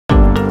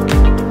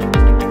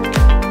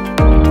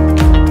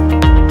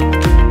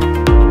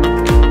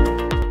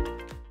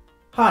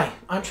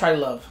I'm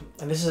TryLove,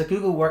 and this is a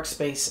Google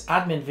Workspace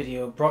admin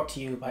video brought to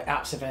you by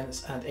Apps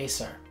Events and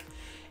Acer.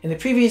 In the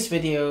previous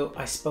video,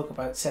 I spoke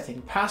about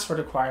setting password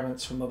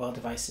requirements for mobile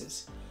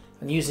devices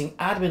and using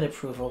admin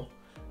approval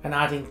and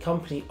adding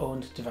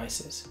company-owned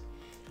devices.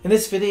 In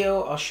this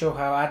video, I'll show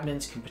how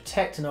admins can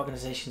protect an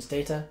organization's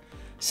data,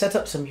 set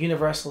up some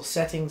universal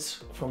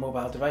settings for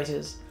mobile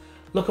devices,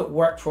 look at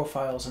work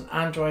profiles on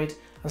Android,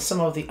 and some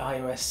of the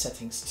iOS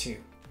settings too.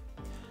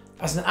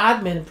 As an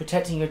admin,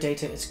 protecting your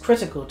data is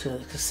critical to the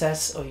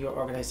success of your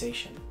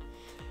organization.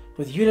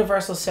 With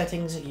universal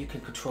settings, you can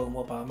control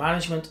mobile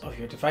management of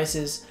your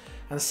devices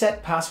and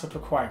set password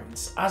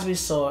requirements, as we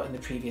saw in the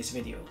previous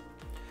video.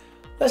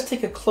 Let's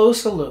take a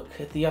closer look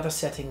at the other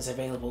settings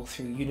available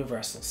through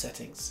universal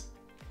settings.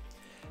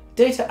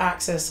 Data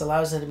access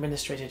allows an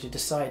administrator to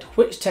decide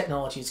which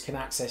technologies can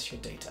access your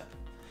data.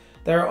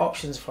 There are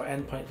options for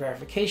endpoint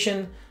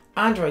verification,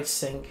 Android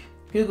Sync,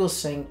 Google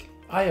Sync,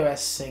 iOS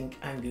Sync,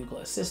 and Google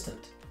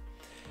Assistant.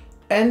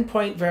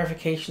 Endpoint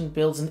verification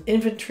builds an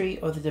inventory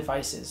of the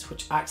devices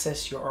which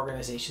access your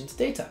organization's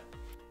data.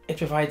 It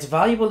provides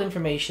valuable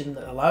information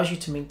that allows you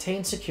to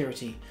maintain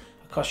security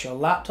across your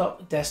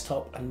laptop,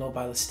 desktop, and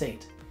mobile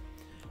estate.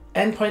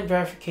 Endpoint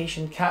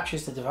verification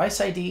captures the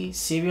device ID,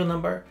 serial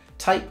number,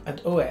 type,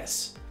 and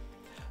OS,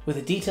 with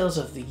the details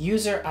of the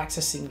user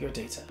accessing your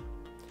data.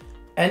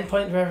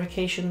 Endpoint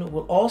verification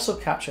will also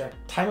capture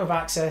time of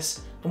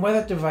access and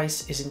whether the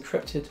device is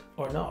encrypted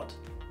or not.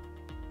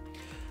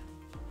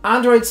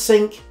 Android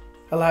Sync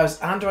allows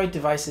Android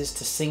devices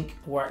to sync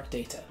work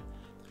data.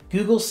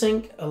 Google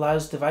Sync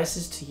allows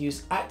devices to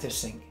use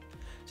ActiveSync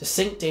to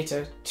sync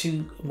data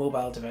to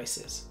mobile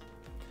devices.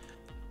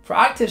 For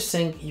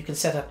ActiveSync, you can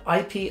set up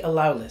IP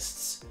allow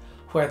lists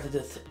where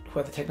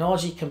the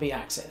technology can be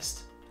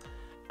accessed.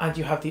 And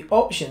you have the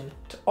option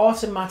to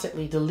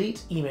automatically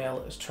delete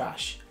email as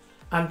trash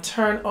and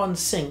turn on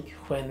sync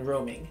when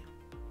roaming.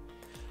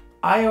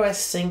 iOS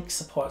Sync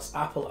supports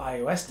Apple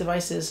iOS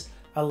devices,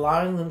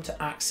 allowing them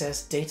to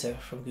access data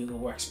from Google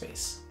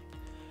Workspace.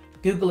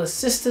 Google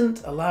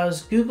Assistant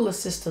allows Google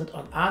Assistant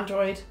on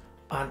Android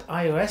and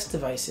iOS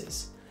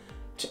devices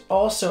to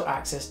also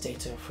access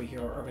data for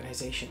your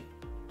organization.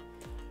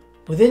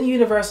 Within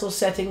Universal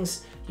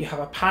Settings, you have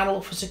a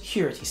panel for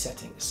security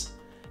settings.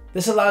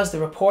 This allows the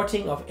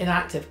reporting of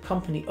inactive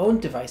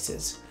company-owned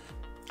devices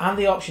and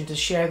the option to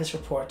share this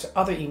report to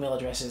other email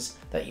addresses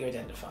that you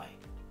identify.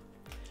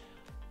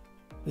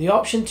 The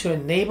option to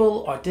enable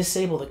or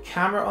disable the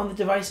camera on the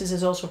devices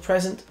is also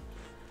present.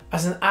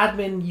 As an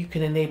admin, you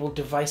can enable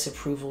device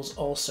approvals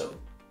also.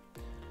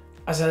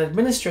 As an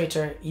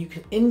administrator, you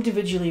can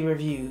individually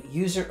review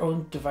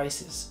user-owned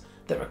devices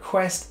that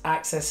request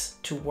access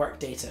to work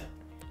data.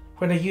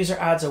 When a user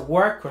adds a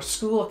work or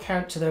school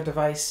account to their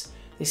device,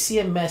 they see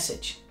a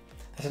message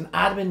that an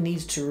admin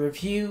needs to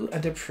review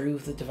and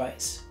approve the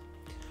device.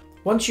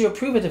 Once you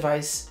approve a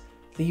device,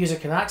 the user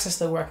can access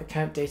the work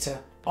account data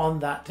on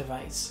that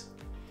device.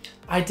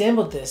 I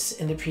demoed this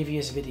in the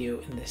previous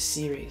video in this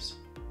series.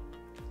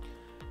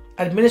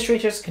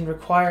 Administrators can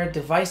require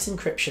device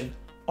encryption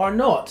or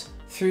not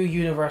through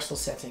universal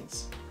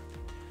settings.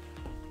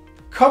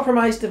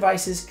 Compromised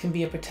devices can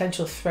be a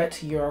potential threat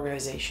to your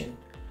organization.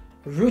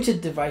 Rooted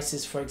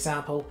devices, for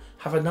example,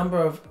 have a number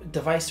of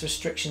device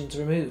restrictions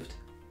removed.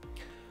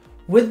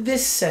 With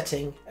this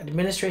setting,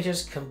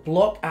 administrators can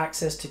block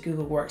access to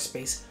Google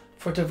Workspace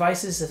for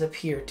devices that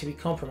appear to be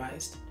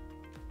compromised.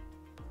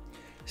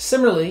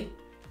 Similarly,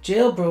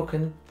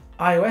 jailbroken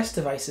iOS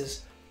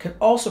devices can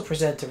also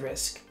present a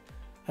risk,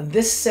 and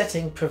this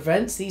setting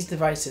prevents these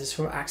devices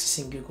from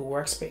accessing Google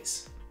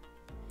Workspace.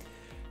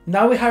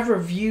 Now we have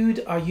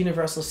reviewed our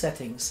universal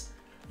settings,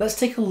 let's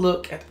take a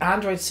look at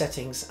Android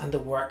settings and the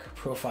work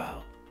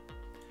profile.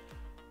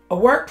 A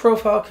work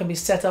profile can be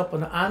set up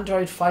on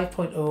Android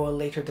 5.0 or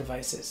later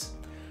devices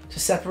to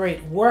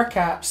separate work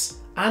apps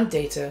and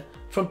data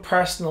from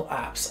personal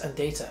apps and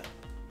data.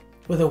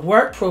 With a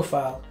work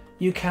profile,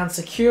 you can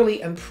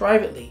securely and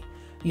privately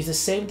use the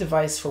same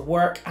device for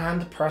work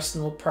and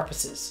personal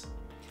purposes.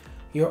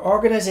 Your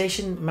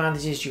organization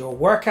manages your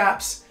work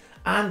apps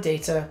and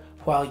data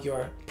while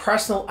your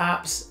personal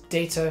apps,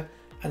 data,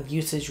 and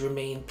usage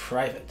remain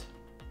private.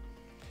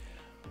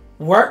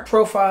 Work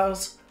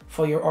profiles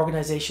for your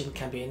organization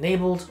can be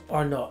enabled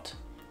or not.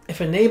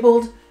 If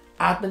enabled,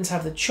 admins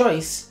have the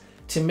choice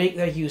to make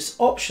their use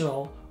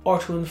optional or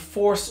to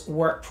enforce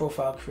work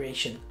profile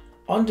creation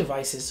on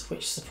devices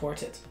which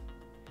support it.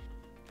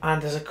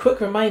 And as a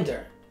quick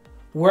reminder,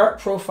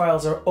 work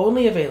profiles are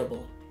only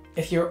available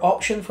if your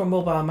option for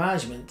mobile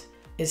management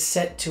is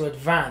set to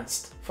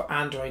advanced for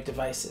Android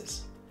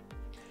devices.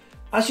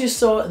 As you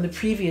saw in the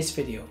previous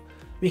video,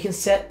 we can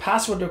set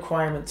password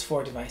requirements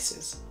for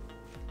devices.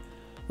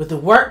 With the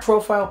work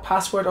profile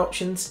password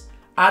options,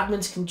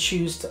 admins can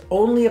choose to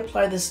only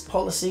apply this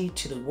policy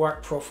to the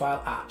work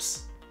profile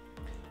apps.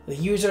 The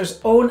user's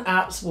own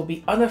apps will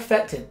be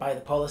unaffected by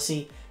the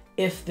policy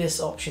if this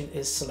option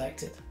is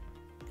selected.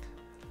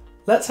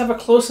 Let's have a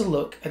closer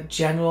look at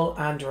general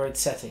Android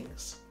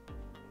settings.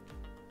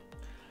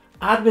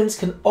 admins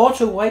can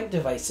auto-wipe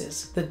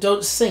devices that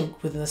don't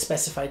sync within a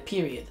specified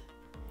period.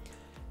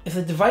 If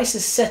the device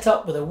is set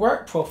up with a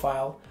work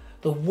profile,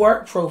 the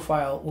work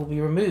profile will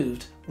be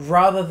removed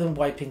rather than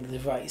wiping the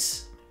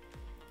device.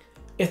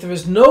 If there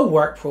is no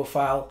work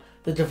profile,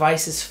 the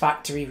device is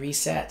factory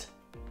reset.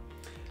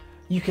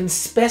 You can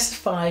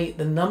specify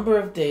the number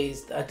of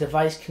days that a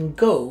device can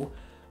go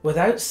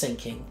without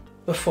syncing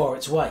before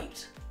it's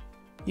wiped.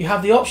 You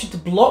have the option to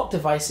block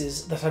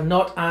devices that are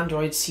not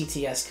Android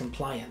CTS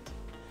compliant.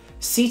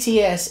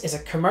 CTS is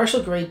a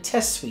commercial grade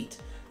test suite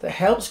that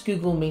helps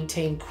Google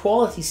maintain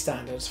quality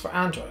standards for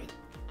Android.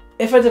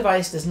 If a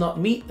device does not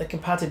meet the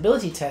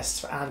compatibility tests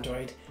for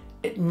Android,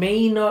 it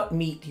may not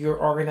meet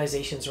your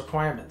organization's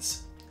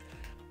requirements.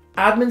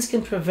 Admins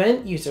can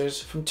prevent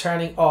users from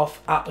turning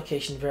off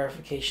application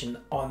verification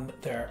on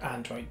their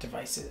Android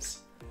devices.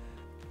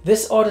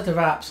 This audit of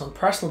apps on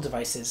personal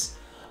devices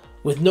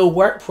with no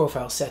work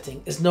profile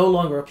setting is no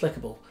longer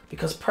applicable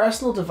because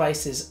personal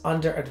devices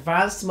under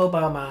advanced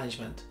mobile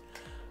management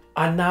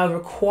are now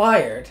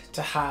required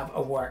to have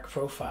a work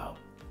profile.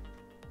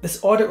 This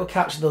audit will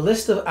capture the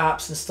list of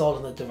apps installed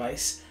on the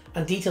device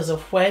and details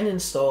of when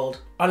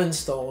installed,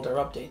 uninstalled, or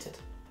updated.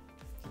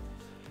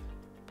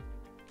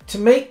 To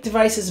make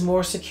devices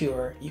more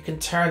secure, you can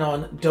turn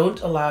on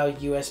Don't Allow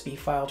USB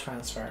File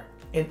Transfer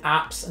in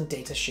apps and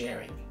data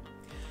sharing.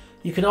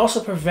 You can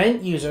also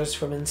prevent users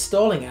from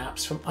installing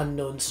apps from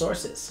unknown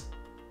sources.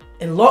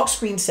 In lock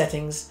screen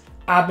settings,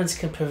 admins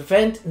can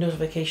prevent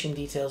notification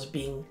details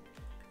being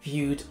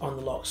viewed on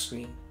the lock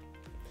screen,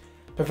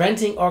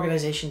 preventing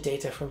organization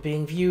data from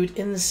being viewed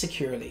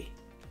insecurely.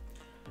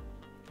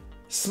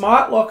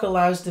 Smart Lock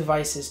allows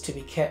devices to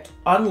be kept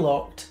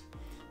unlocked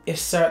if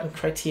certain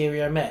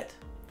criteria are met,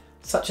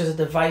 such as a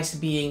device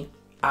being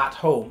at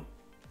home.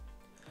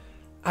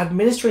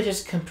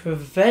 Administrators can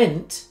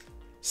prevent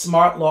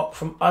Smart Lock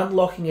from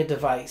unlocking a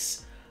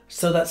device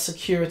so that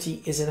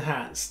security is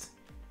enhanced.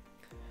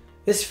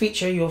 This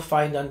feature you'll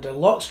find under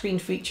Lock Screen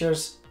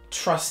Features,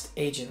 Trust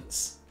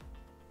Agents.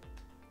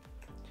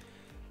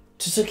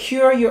 To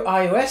secure your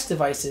iOS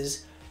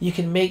devices, you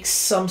can make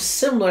some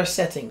similar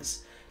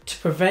settings to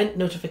prevent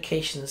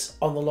notifications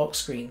on the lock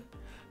screen,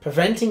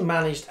 preventing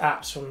managed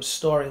apps from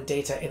storing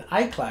data in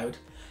iCloud,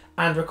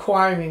 and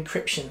requiring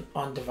encryption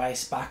on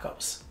device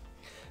backups.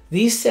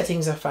 These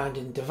settings are found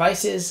in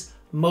Devices,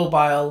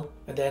 Mobile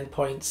and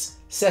Endpoints,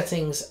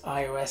 Settings,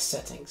 iOS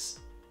Settings.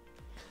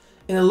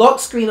 In the lock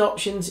screen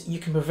options, you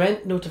can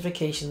prevent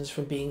notifications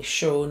from being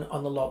shown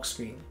on the lock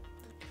screen.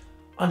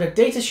 Under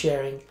Data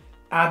Sharing,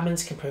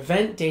 admins can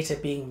prevent data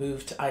being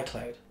moved to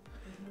iCloud.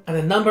 And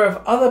a number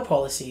of other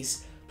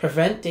policies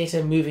prevent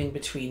data moving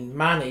between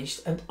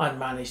managed and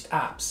unmanaged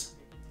apps.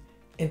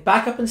 In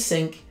Backup and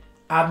Sync,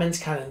 admins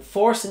can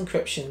enforce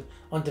encryption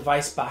on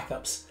device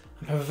backups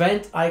and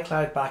prevent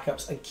iCloud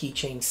backups and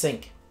keychain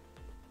sync.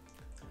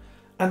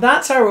 And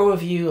that's our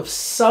overview of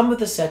some of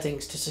the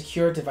settings to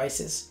secure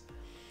devices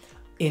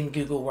in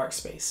Google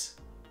Workspace.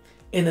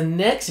 In the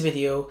next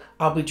video,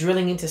 I'll be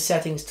drilling into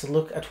settings to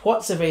look at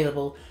what's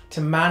available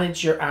to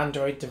manage your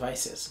Android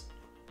devices.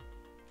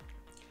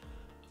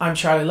 I'm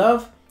Charlie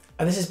Love,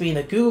 and this has been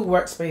a Google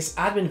Workspace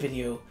admin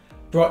video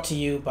brought to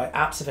you by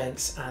Apps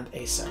Events and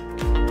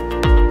Acer.